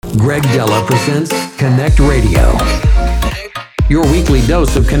Greg Dela presents CONNCT Radio. Your weekly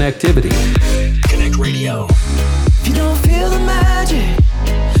dose of connectivity. CONNCT Radio. If you don't feel the magic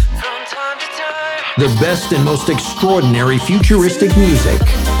from time to time. The best and most extraordinary futuristic music.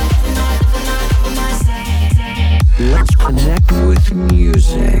 Let's connect with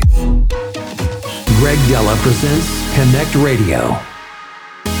music. Greg Dela presents CONNCT Radio.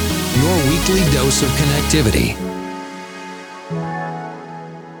 Your weekly dose of connectivity.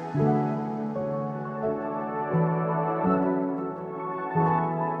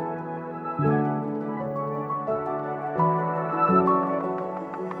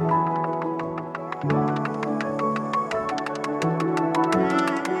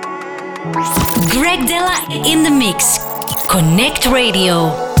 Greg Dela in the mix. CONNCT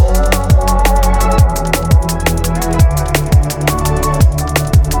Radio.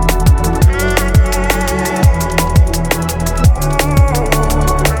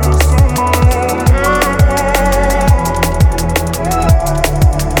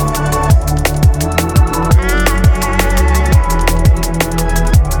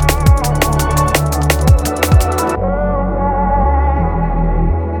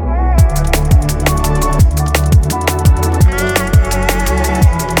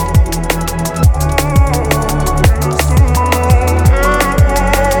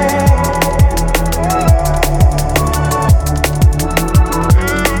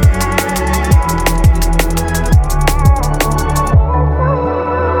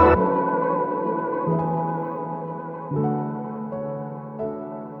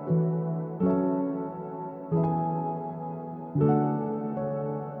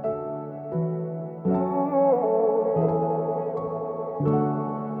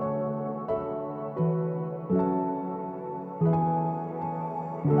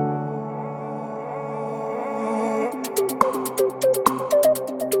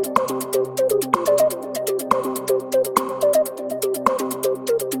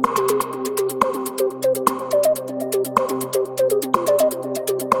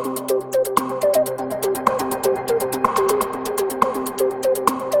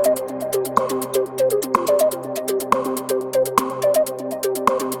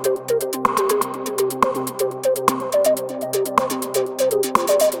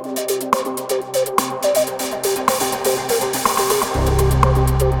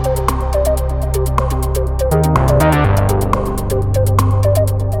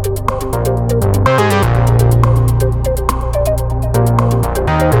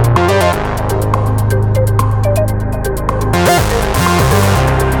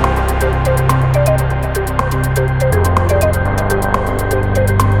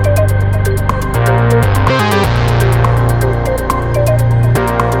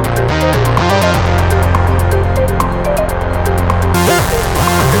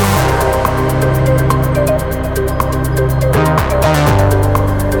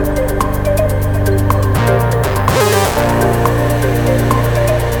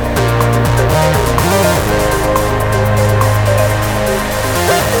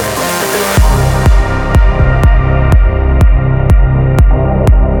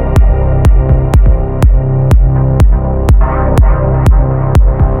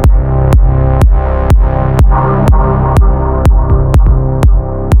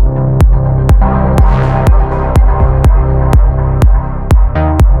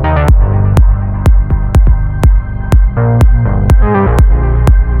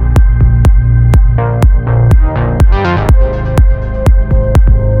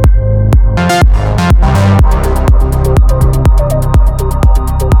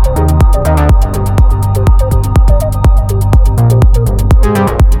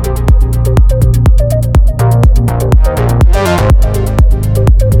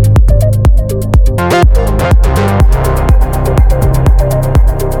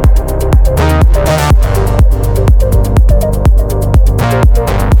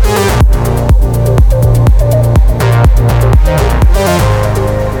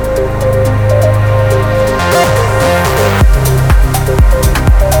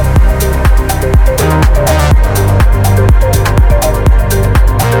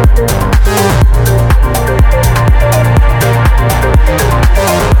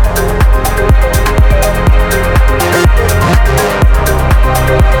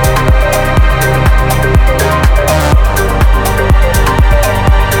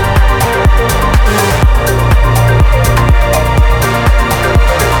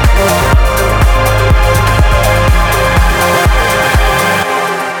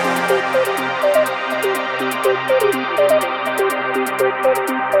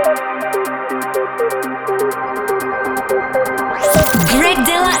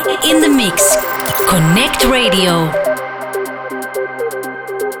 in the mix. Connect Radio.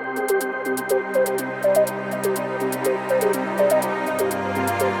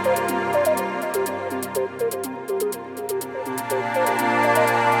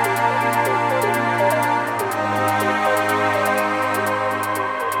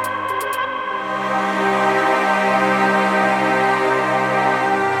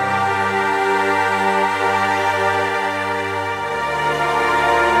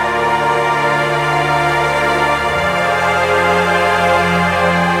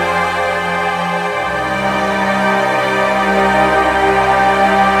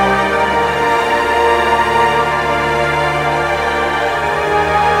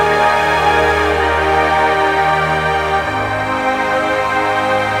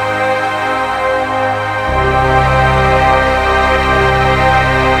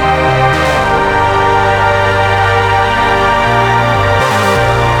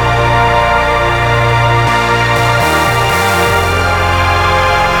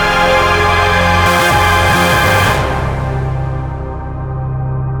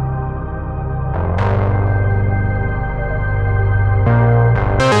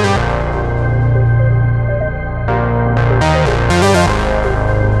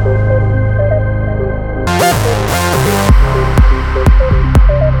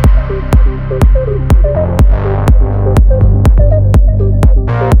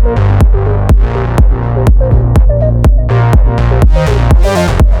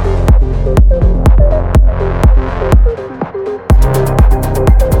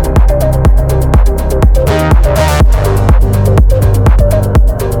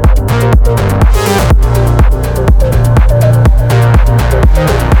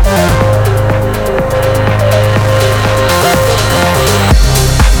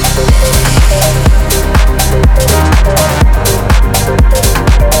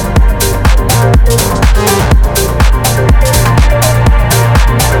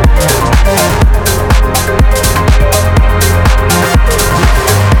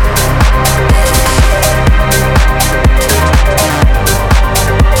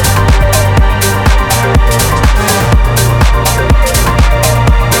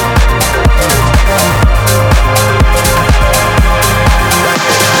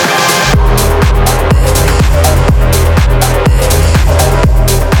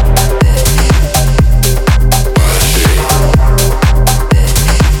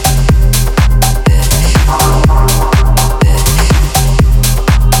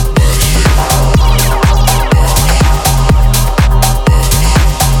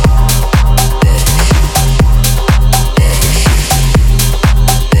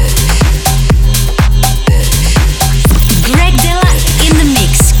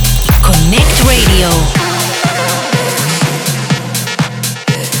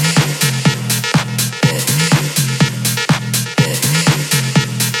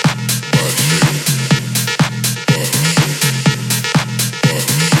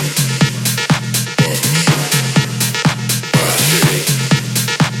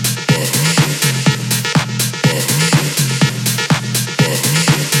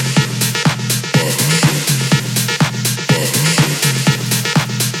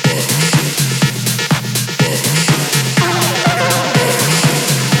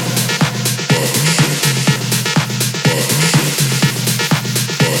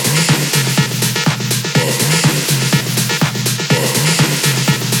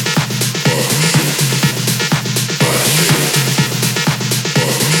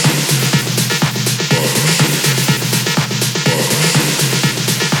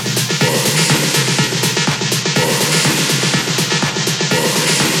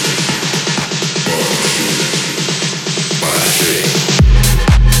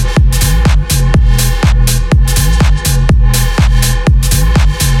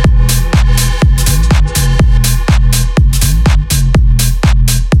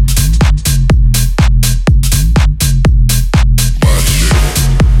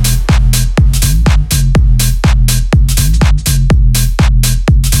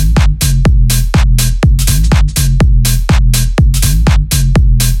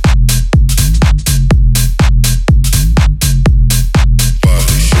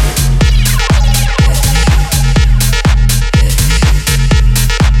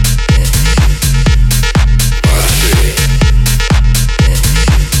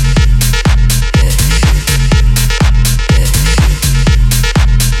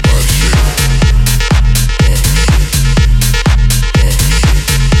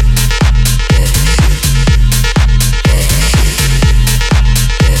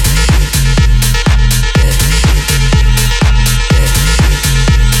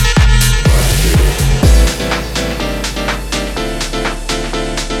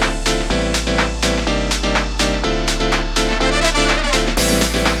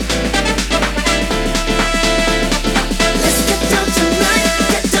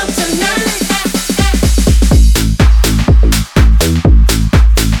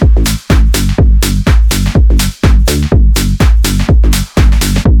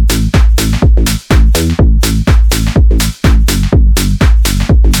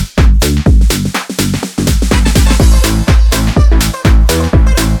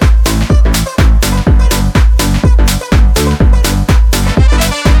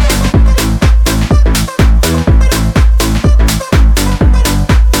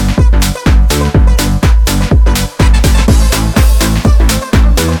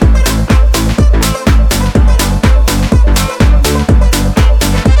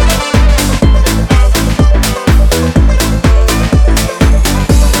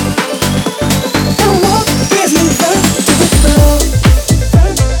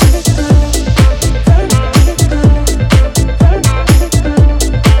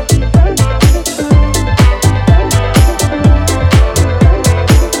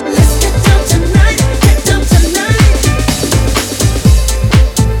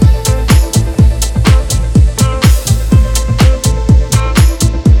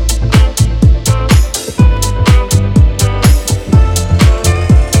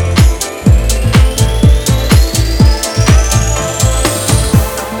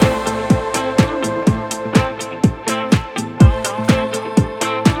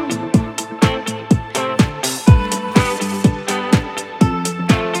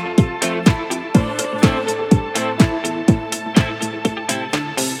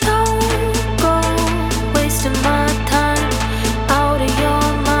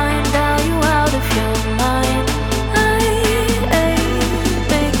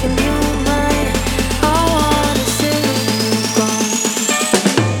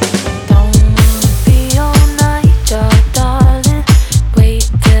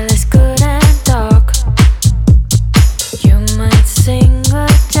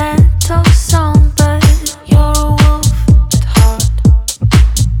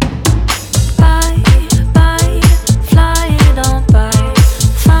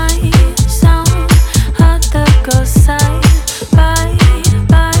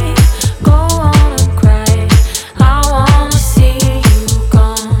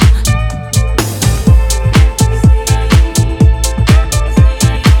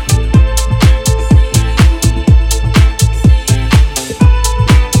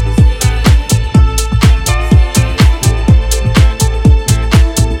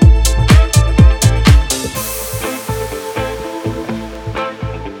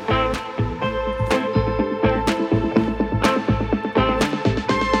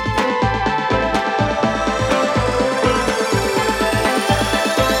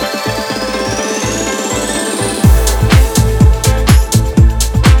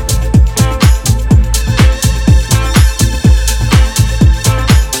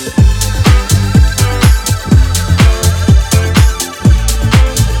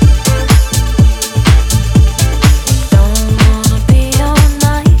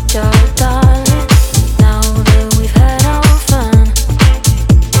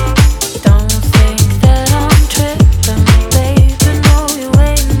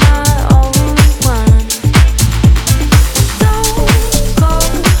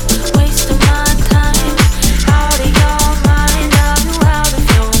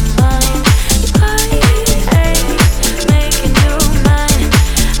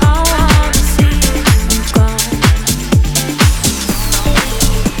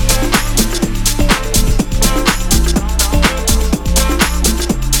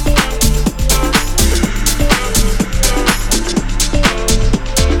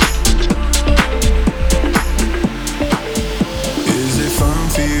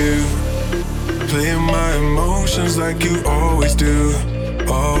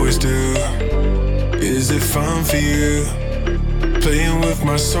 always do. Is it fun for you? Playing with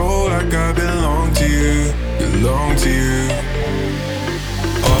my soul like I belong to you, belong to you.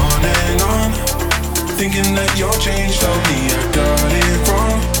 On and on, thinking that you'll change for me. I got it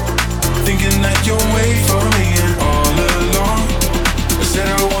wrong, thinking that you'll wait for me. And all along, I said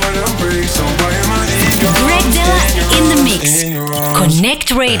I wanna break, so why am I in your Greg arms? Dela in the mix. In your arms.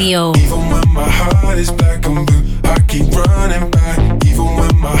 Connect Radio. Even when my heart is black and blue, I keep running back. Even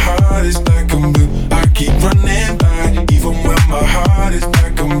when my heart is black and blue, I keep running back. Even when my heart is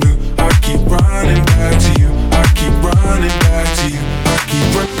black and blue, I keep running back to you. I keep running back to you. I keep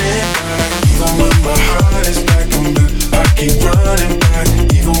running back. Even when my heart is black and blue, I keep running back.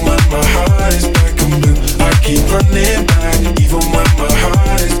 Even when my heart is black and blue, I keep running back. Even when my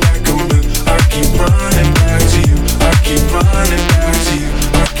heart is black and blue, I keep running back to you. I keep running back to you.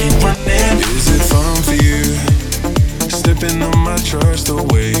 I keep running. Is it fun for you? Slipping on my trust the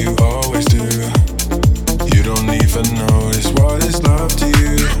way you always do. You don't even notice what is love to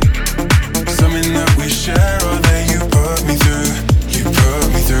you. Something that we share or that you put me through. You put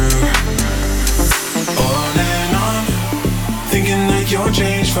me through. On and on, thinking that you'll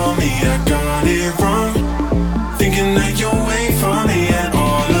change for me. I got it wrong, thinking that you'll wait for me. And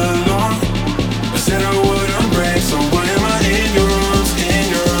all along, I said I wouldn't break, so why am I in your arms, in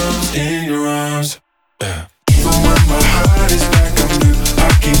your arms, in your arms? Yeah. Even when my heart is black and blue, I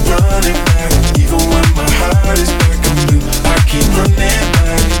keep running back. Even when my heart is black and blue, I keep running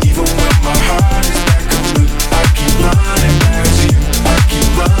back. Even when my heart is black and blue, I keep running back to you. I keep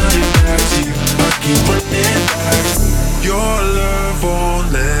running back to you. I keep running back. Your love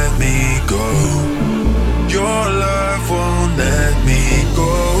won't let me go. Your love won't let me go.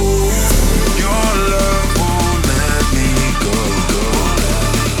 Your love won't let me go, go.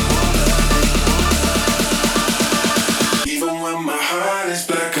 Even when my heart is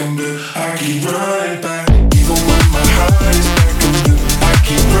black and blue, I keep running back. Even when my heart is black and blue, I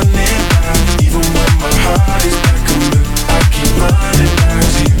keep running back. Even when my heart is black and blue, I keep running back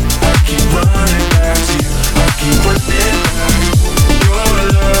to you. I keep running back to you. I keep running back. Your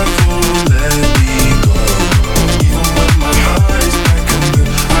love won't let me go. Even when my heart is black and blue,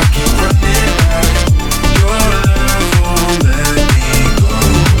 I keep running back. Your love won't let me go.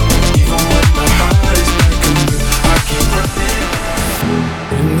 Even when my heart is black and blue, I keep running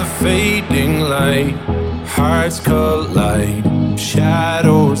back. In the fading light, hearts collide.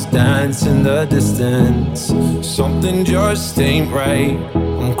 Shadows dance in the distance. Something just ain't right.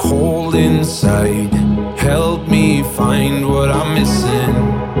 I'm cold inside. Help me find what I'm missing.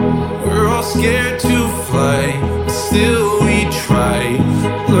 We're all scared to fly, but still we try.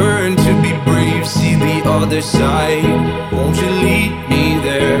 Learn to be brave, see the other side. Won't you lead me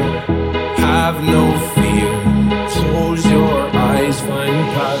there? Have no fear. Close your eyes, find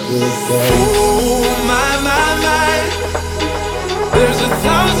paradise. Oh my, my, my. There's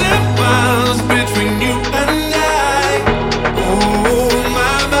 1,000 miles between you and I. Oh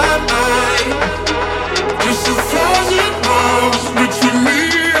my, my, my. Just 1,000 miles between me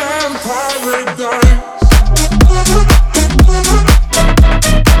and paradise.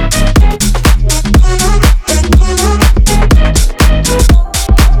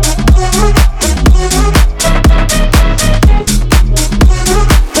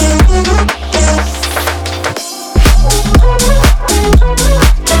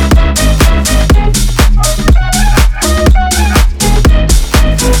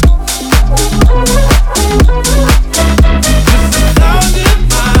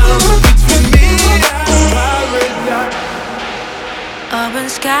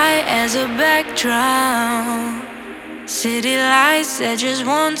 City lights that just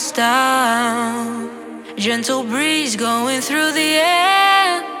won't stop. Gentle breeze going through the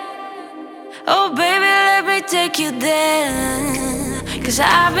air. Oh baby, let me take you there. Cause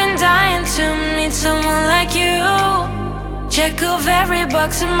I've been dying to meet someone like you. Check off every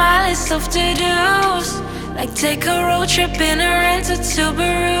box on my list of to-dos. Like take a road trip in a rented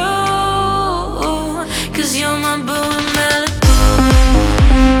Subaru. Cause you're my boo in Maliboo.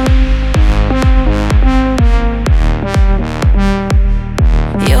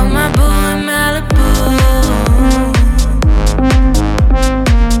 You're my boo in Maliboo.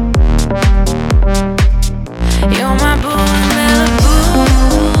 You're my boo in Maliboo.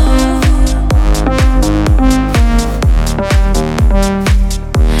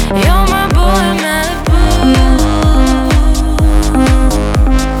 You're my boo in Maliboo.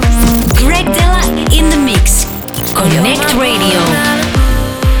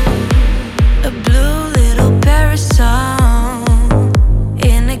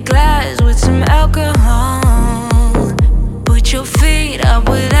 feet up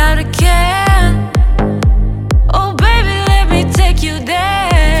without a care. Oh baby, let me take you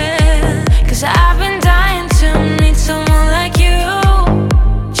there. Cause I've been dying to meet someone like you.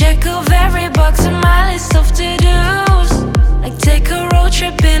 Check off every box on my list of to-dos. Like take a road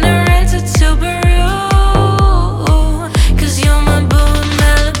trip in a rented Subaru. Cause you're my boo in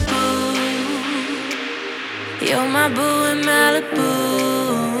Malibu. You're my boo in Malibu.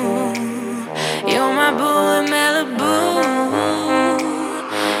 You're my boo in Malibu.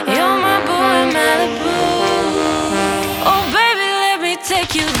 You're my boo in Malibu. Oh baby, let me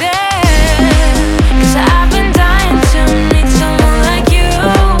take you there. Cause I've been dying to meet someone like you.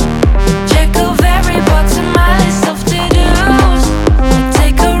 Check off every box on my list of to-dos. Like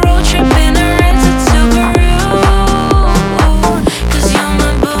take a road trip in a rented Subaru. Cause you're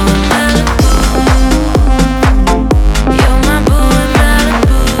my boo in Malibu. You're my boo in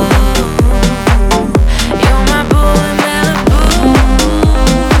Malibu. You're my boo in Malibu.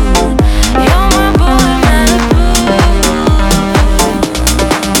 You're my boo in Malibu.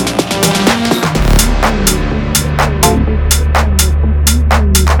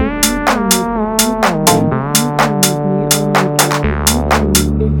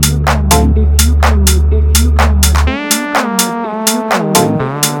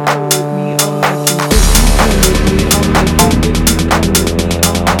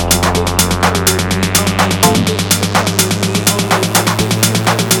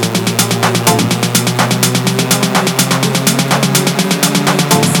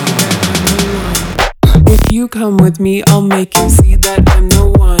 If you come with me, I'll make you see that I'm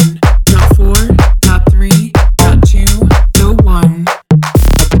no one. Not four, not three, not two, no one.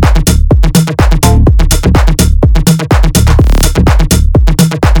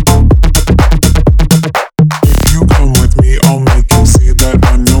 If you come with me, I'll make you see that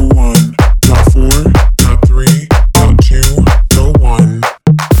I'm no one. Not four, not three, not two, no one.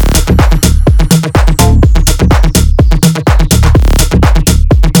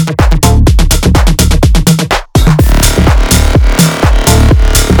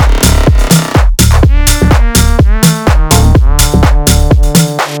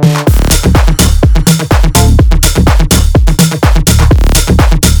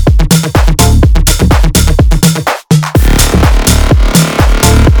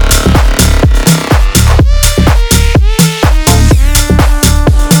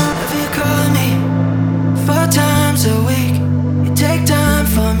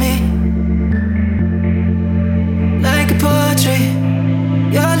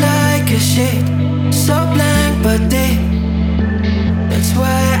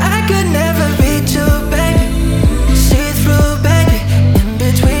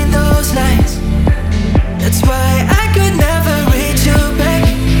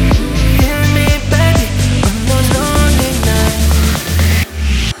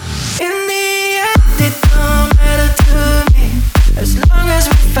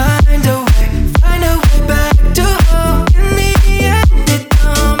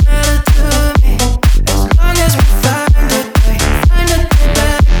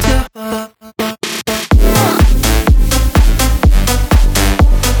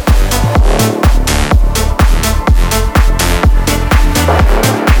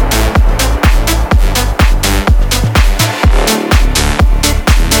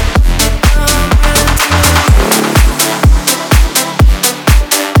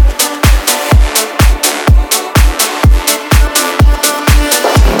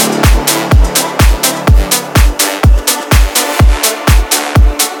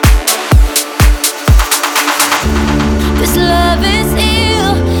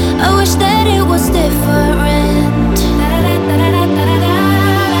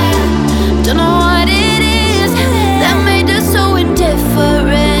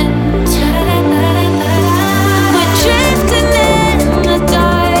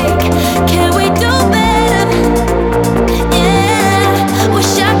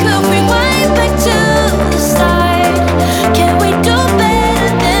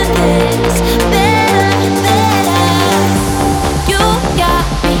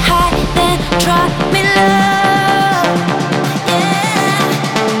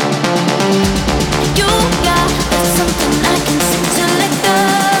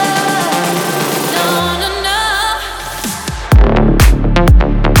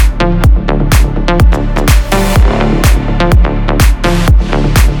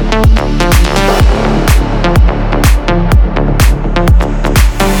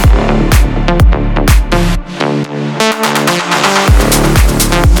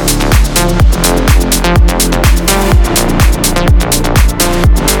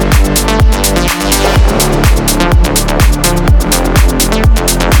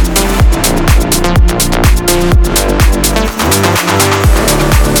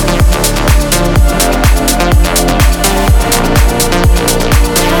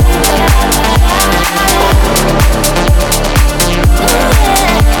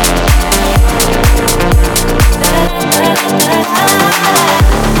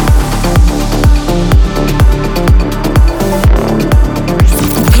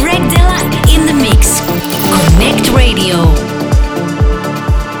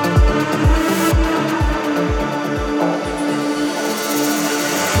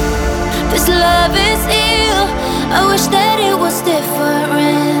 I wish that it was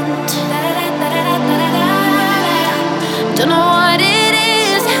different. Don't know what it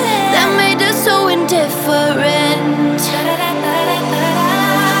is that made us so indifferent.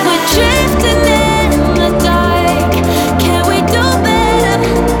 We're drifting in the dark. Can we do better?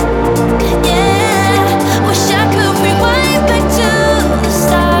 Yeah, wish I could rewind back to the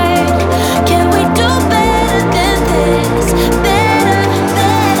start. Can we do better than this? Better,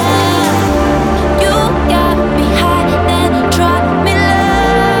 better. You got me high, then drop me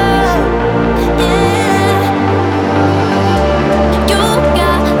low. Yeah, you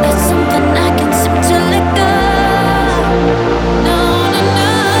got that something I can seem to let go. No, no, no.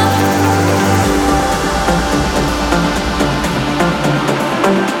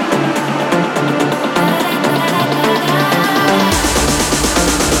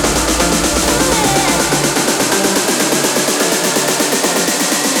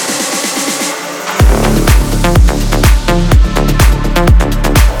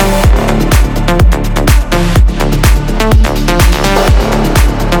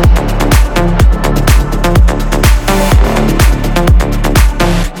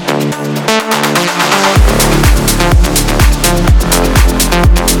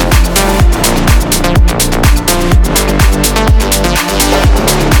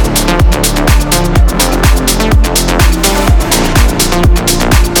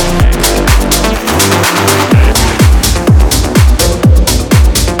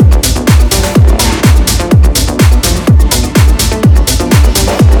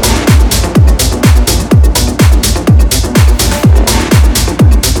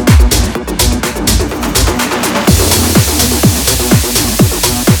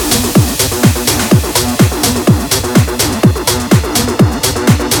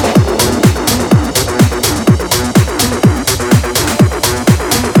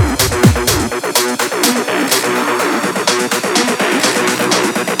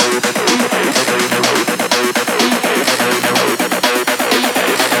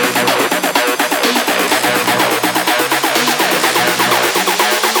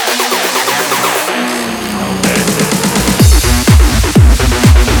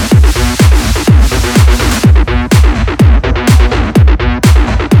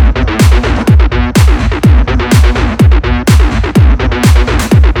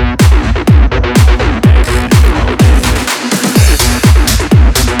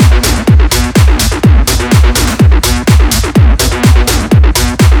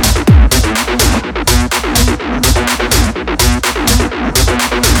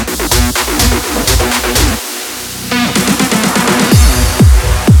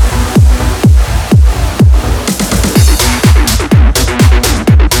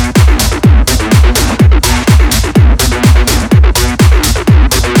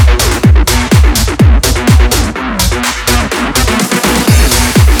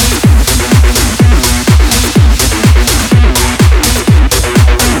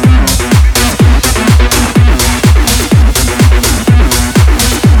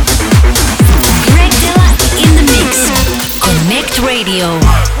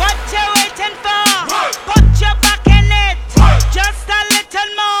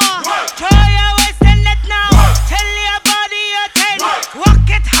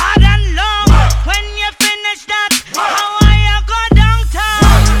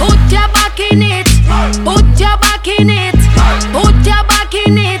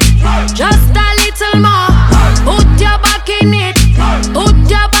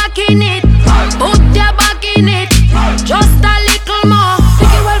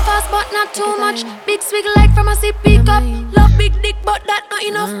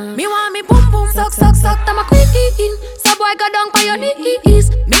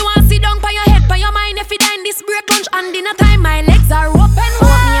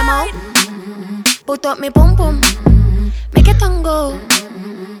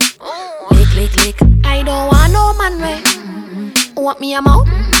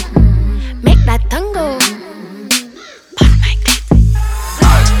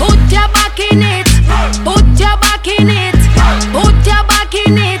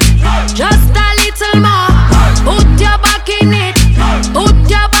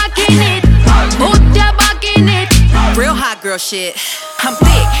 Shit. I'm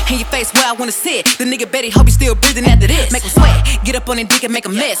thick, in your face where I wanna sit. The nigga bet he hope he still breathing after this. Make him sweat, get up on that dick and make a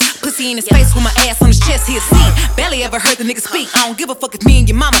mess. Pussy in his face with my ass on his chest, he'll see. Barely ever heard the nigga speak. I don't give a fuck if me and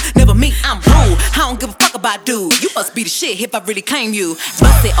your mama never meet. I'm rude, I don't give a fuck about dude. You must be the shit if I really claim you.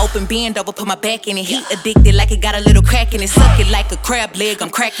 Bust it open, bend over, put my back in it. He addicted like it got a little crack in it. Suck it like a crab leg, I'm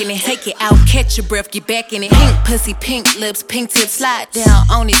cracking it. Take it out, catch your breath, get back in it. Pink pussy, pink lips, pink tips, slide down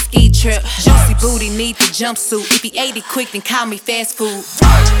on his ski trip. Juicy booty, need the jumpsuit. If he ate it quick, then call me fast food.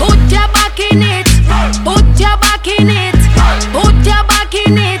 Put your back in it, put your back in it, put your back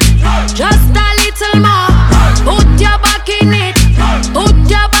in it, just a little more. Put your back in it, put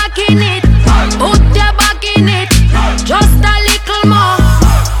your back in it, put your back in it, just a little more.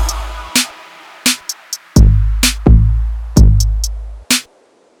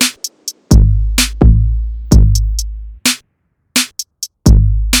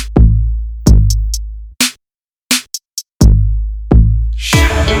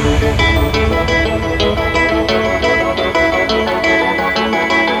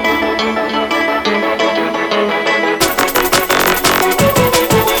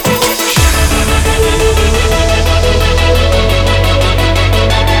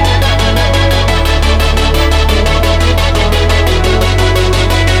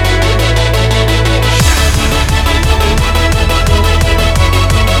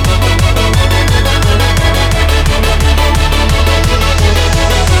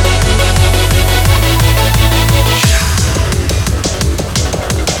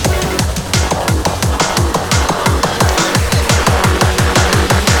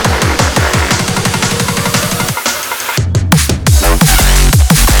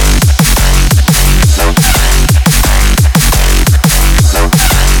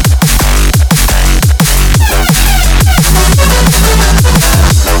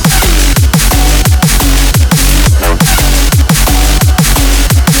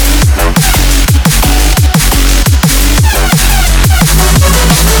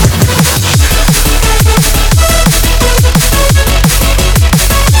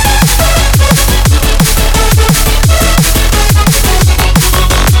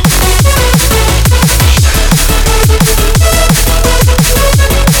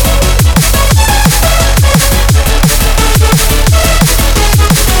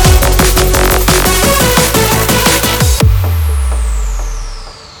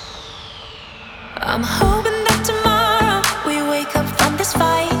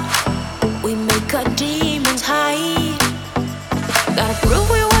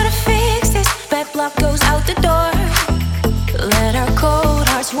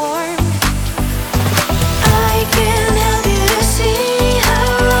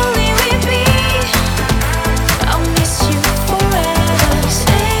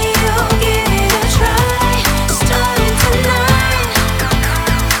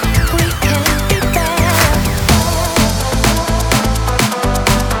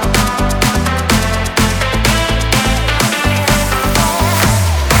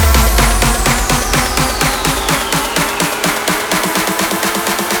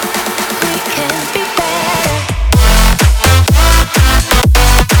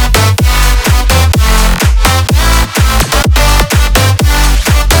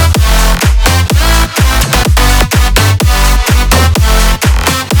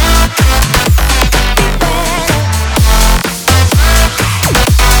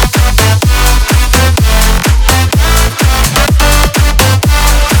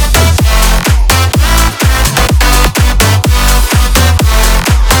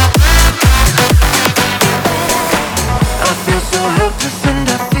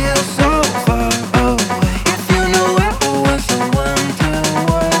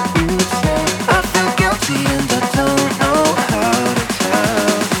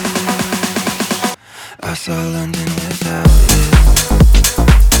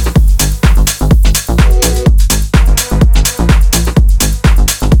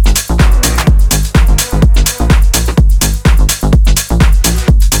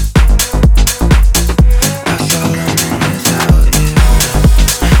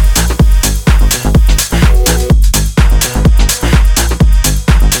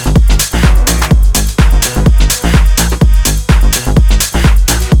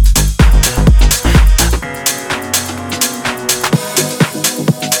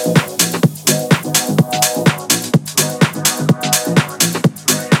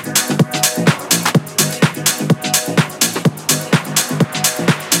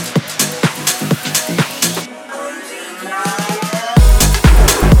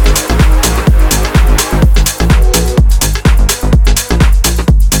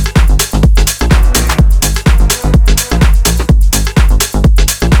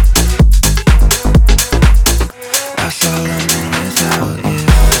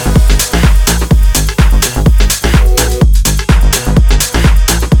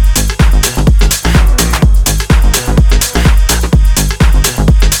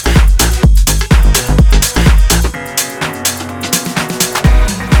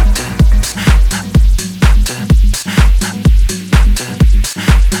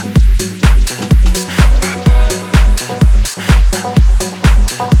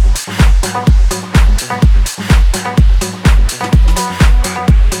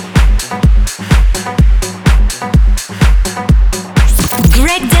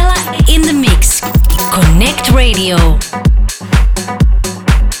 Radio.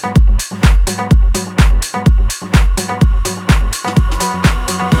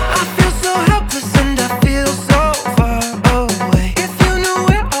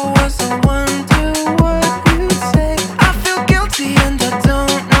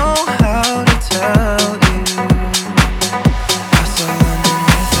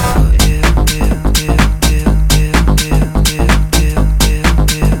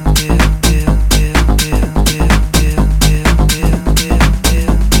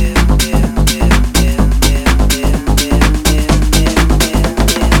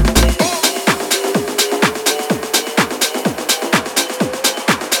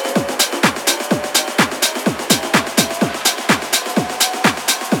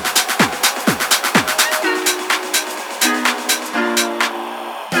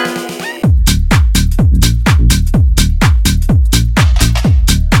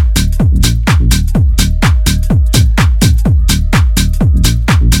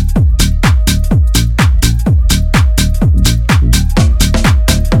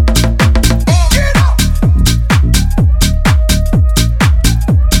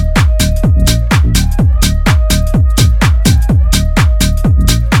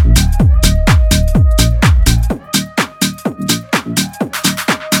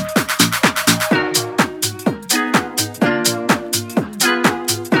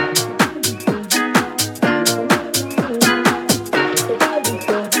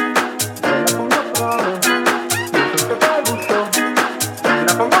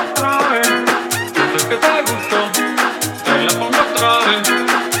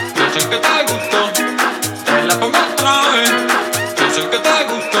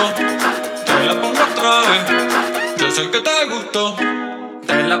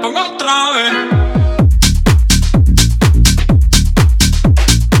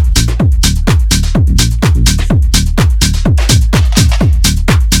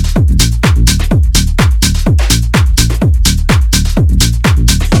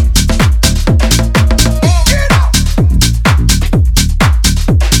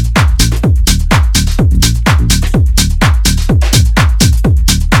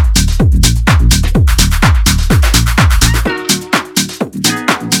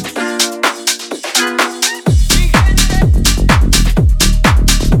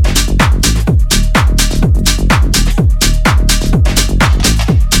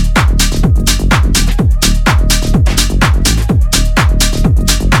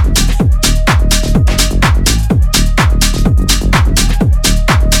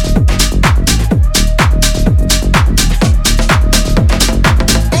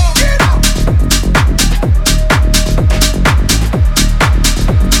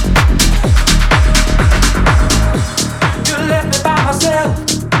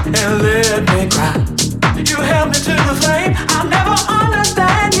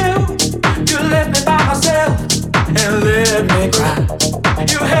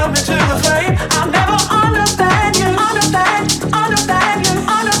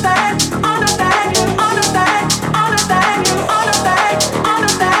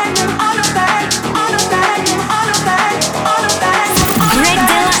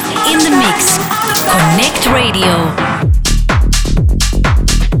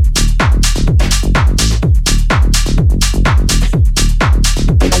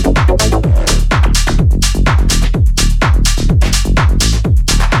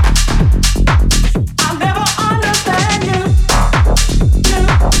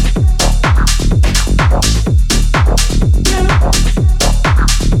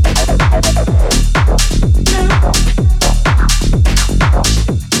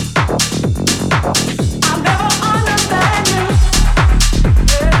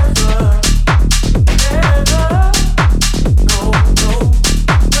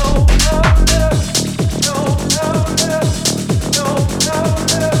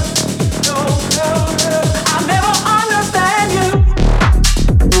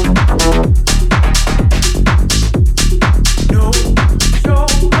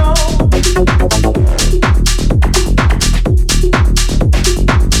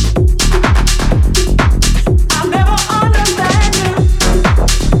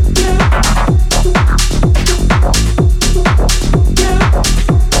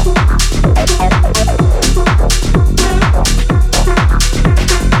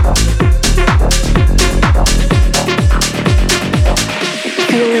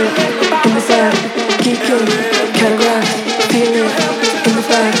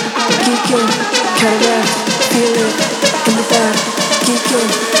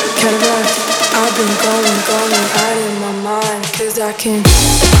 Going out in my mind, 'cause I can.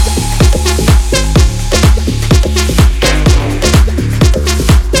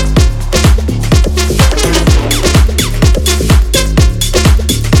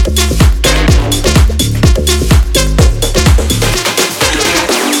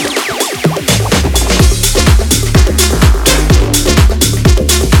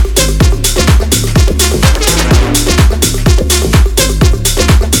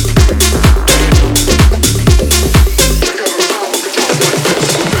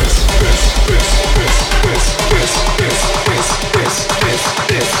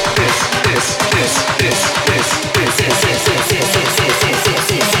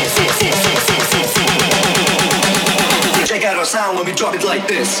 when we drop it like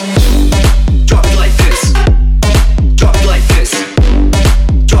this. Drop it like this. Drop it like this.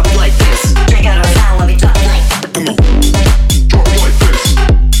 Drop it like this. Check out our sound when we drop it like this. Come on. Drop it like this.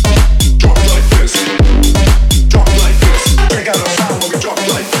 Drop it like this. Drop it like this. Check out our sound when we drop it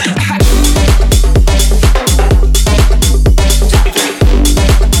like this. Drop it like this. Drop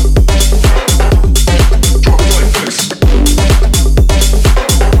it like this.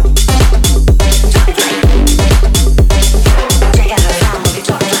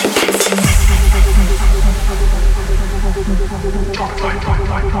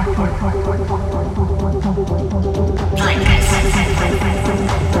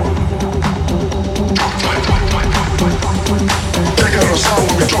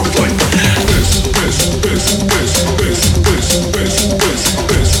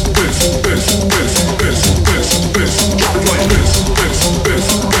 Drop it like this. Drop it like this.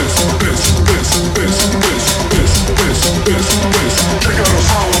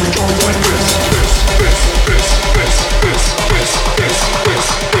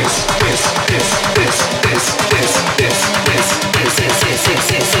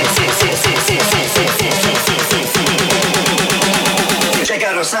 Check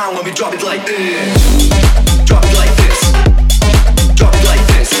out our sound when we drop it like this. Drop it like this. Drop it like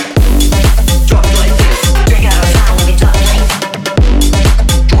this. Drop it like this. Check out our sound when we drop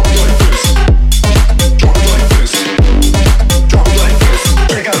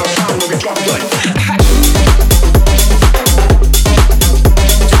it like this.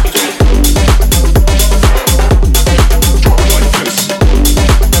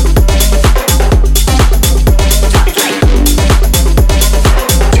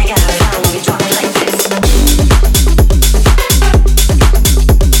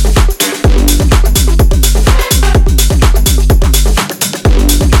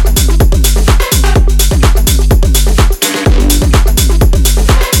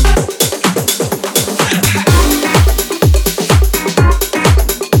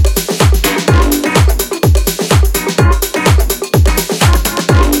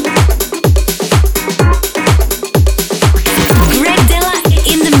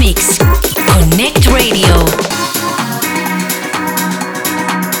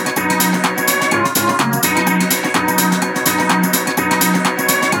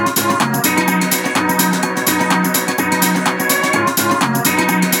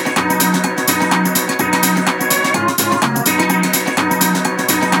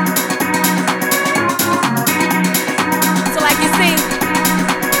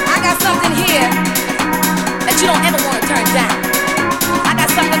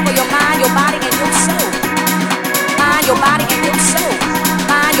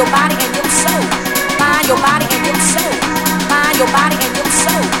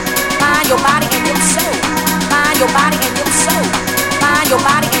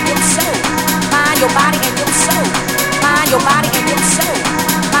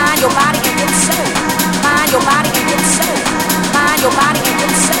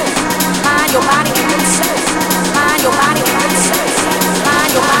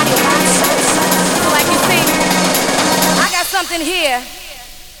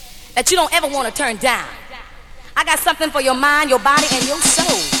 That you don't ever want to turn down. I got something for your mind, your body, and your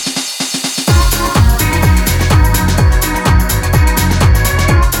soul.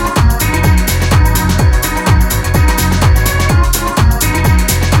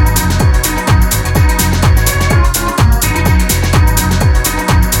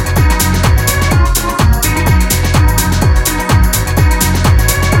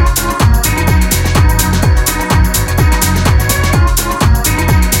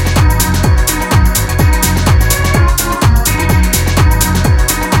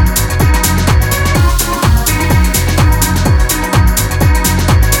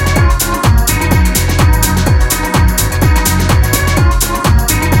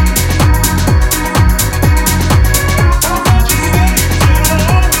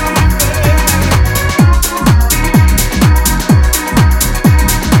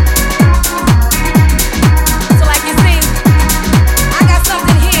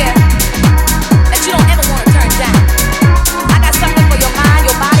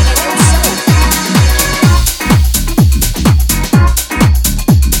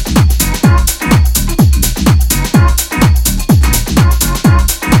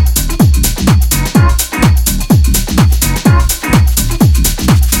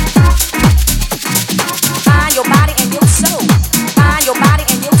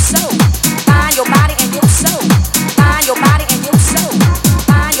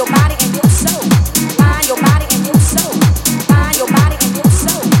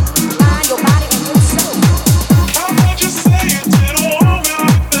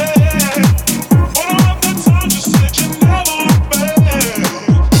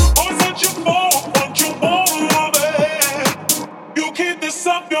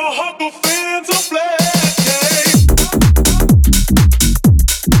 your heart will feel to play.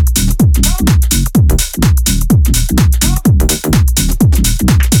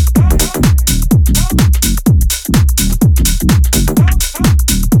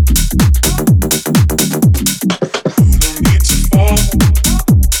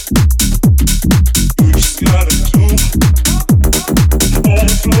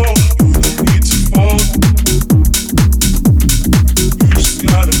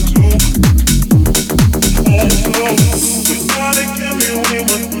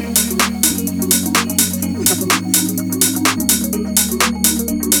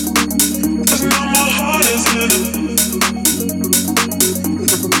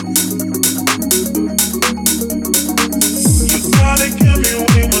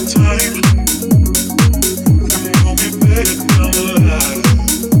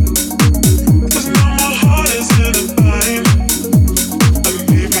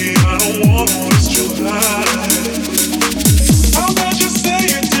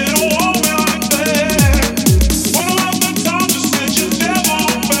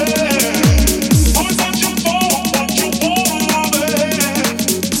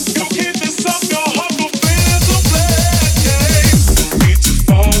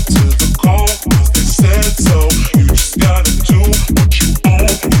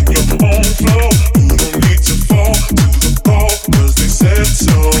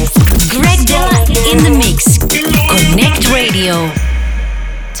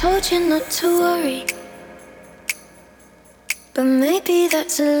 Told you not to worry, but maybe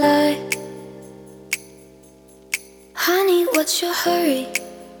that's a lie. Honey, what's your hurry?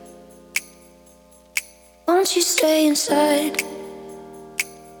 Won't you stay inside?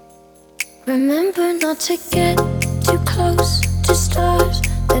 Remember not to get too close to stars.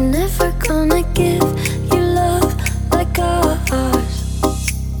 They're never gonna give you love like ours.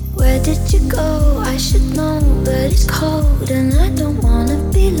 Where did you go? I should know, but it's cold and I don't wanna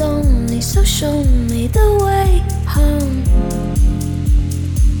be lonely. So show me the way home.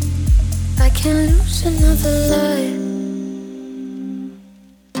 I can't lose another life.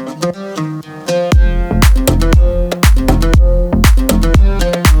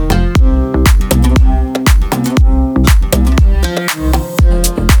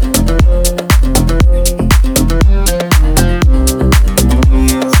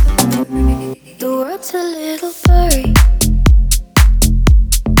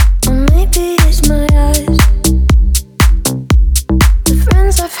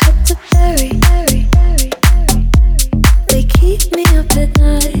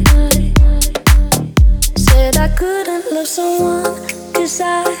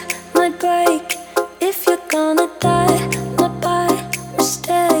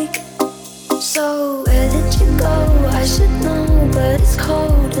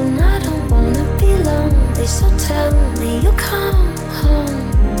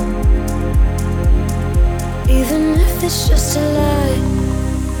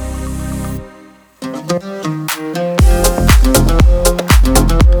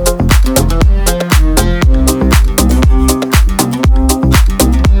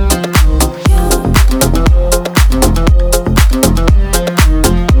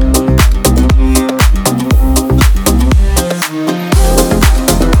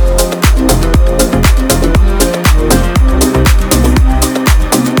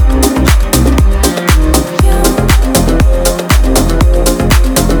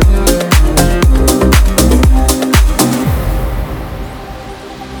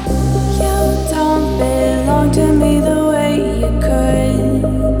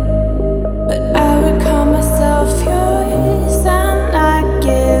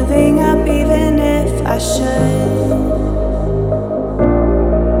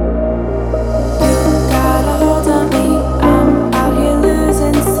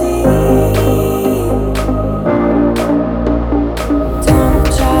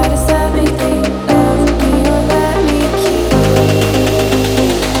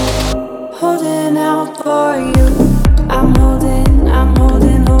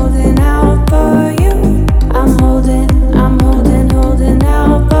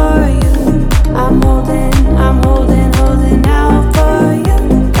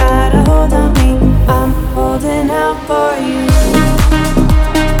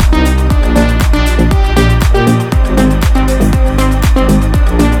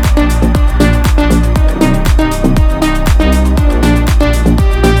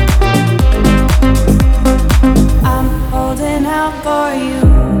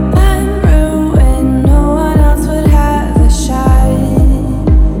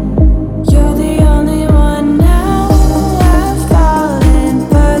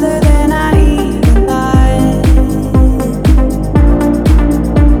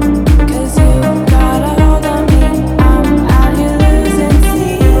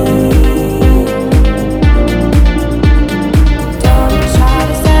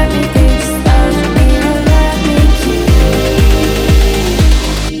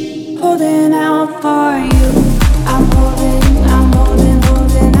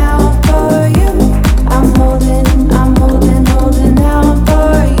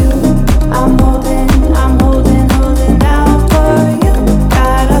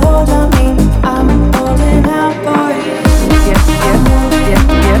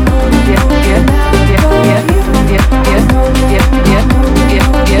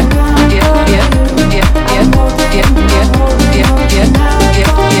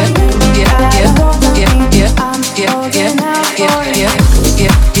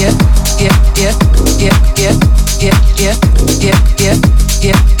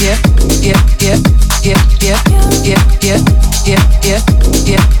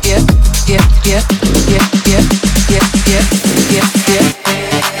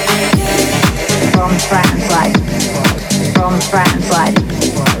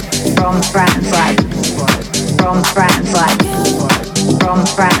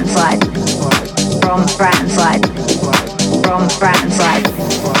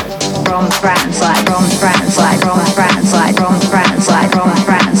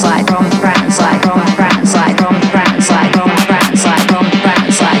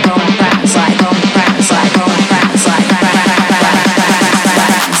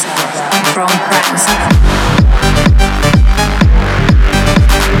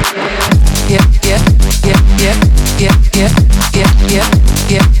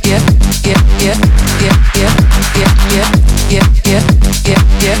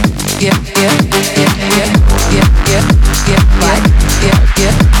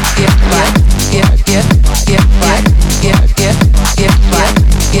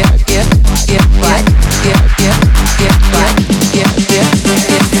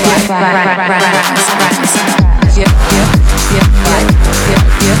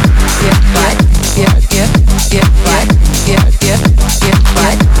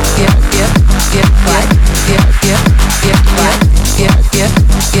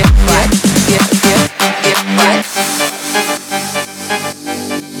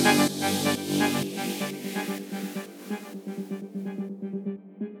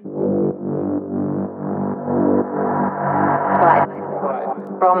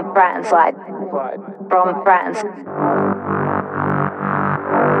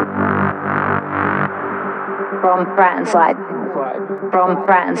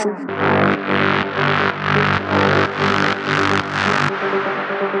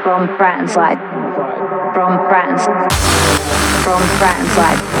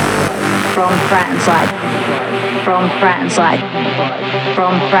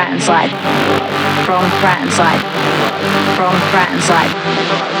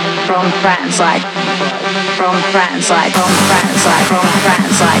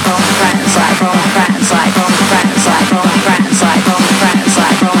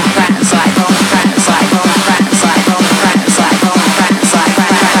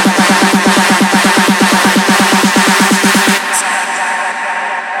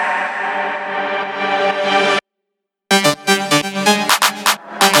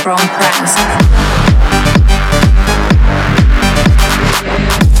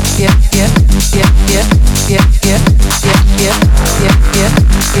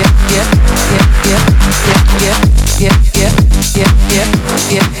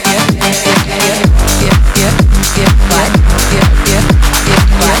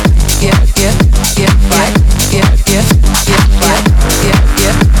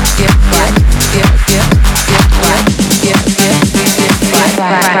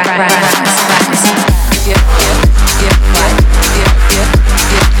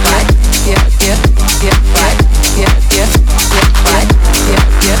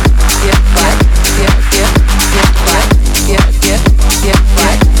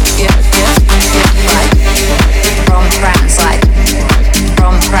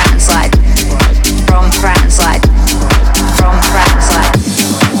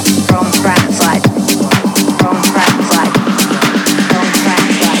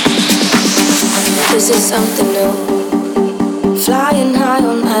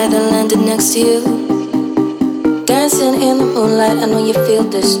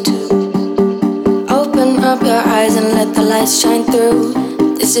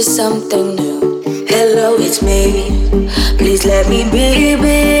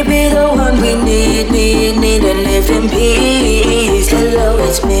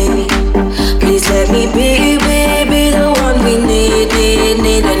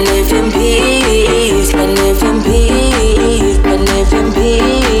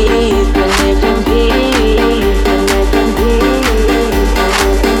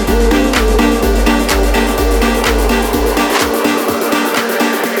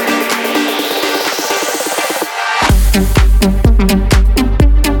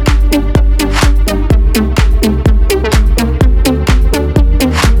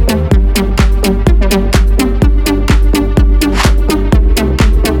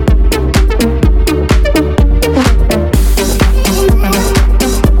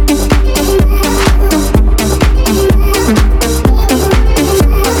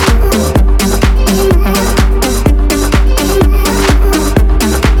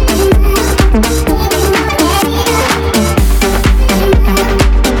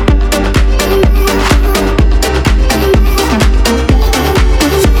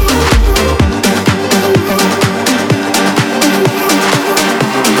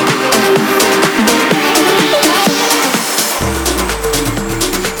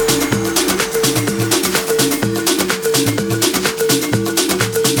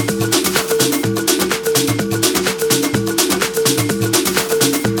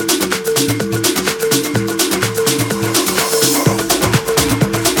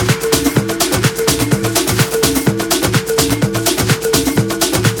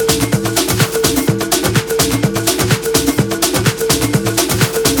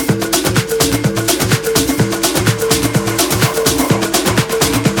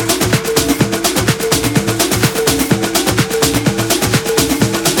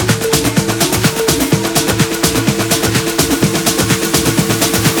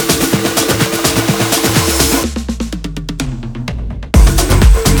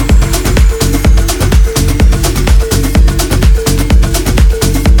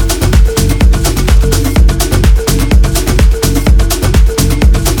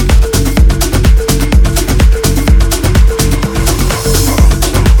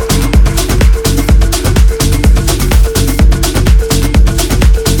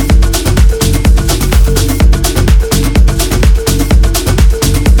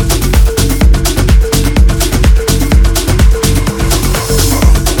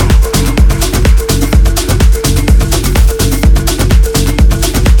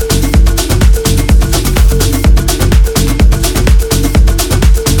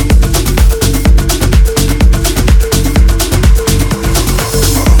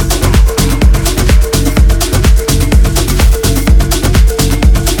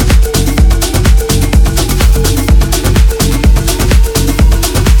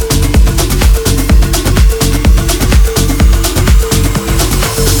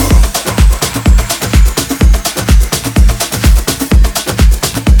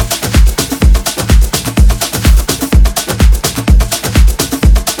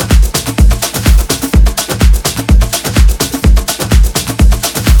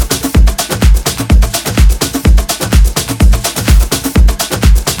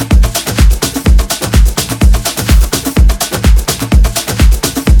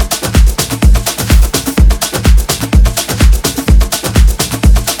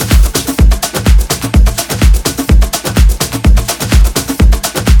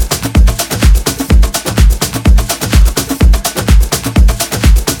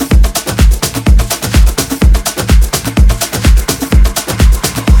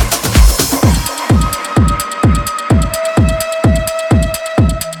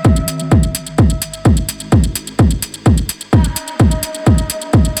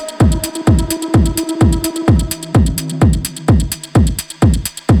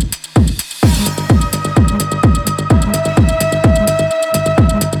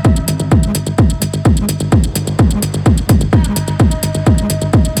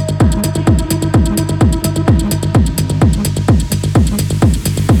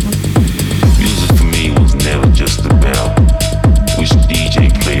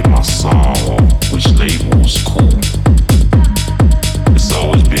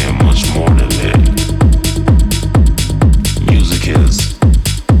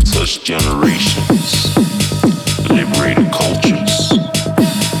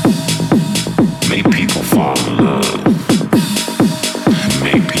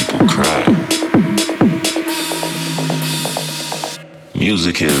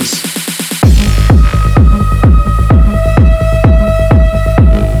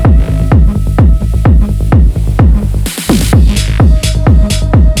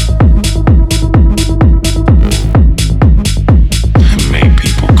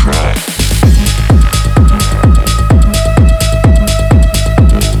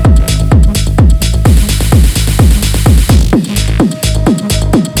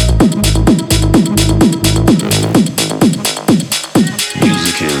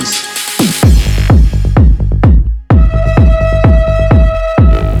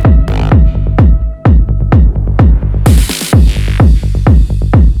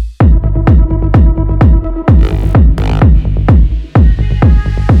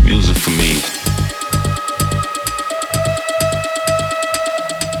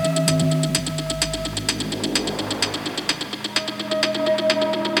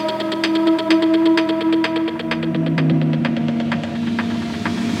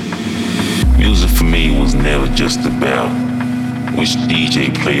 just about which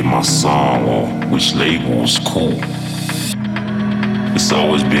DJ played my song or which label was cool. It's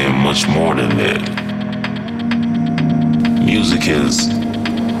always been much more than that. Music has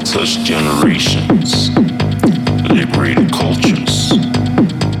touched generations, liberated cultures,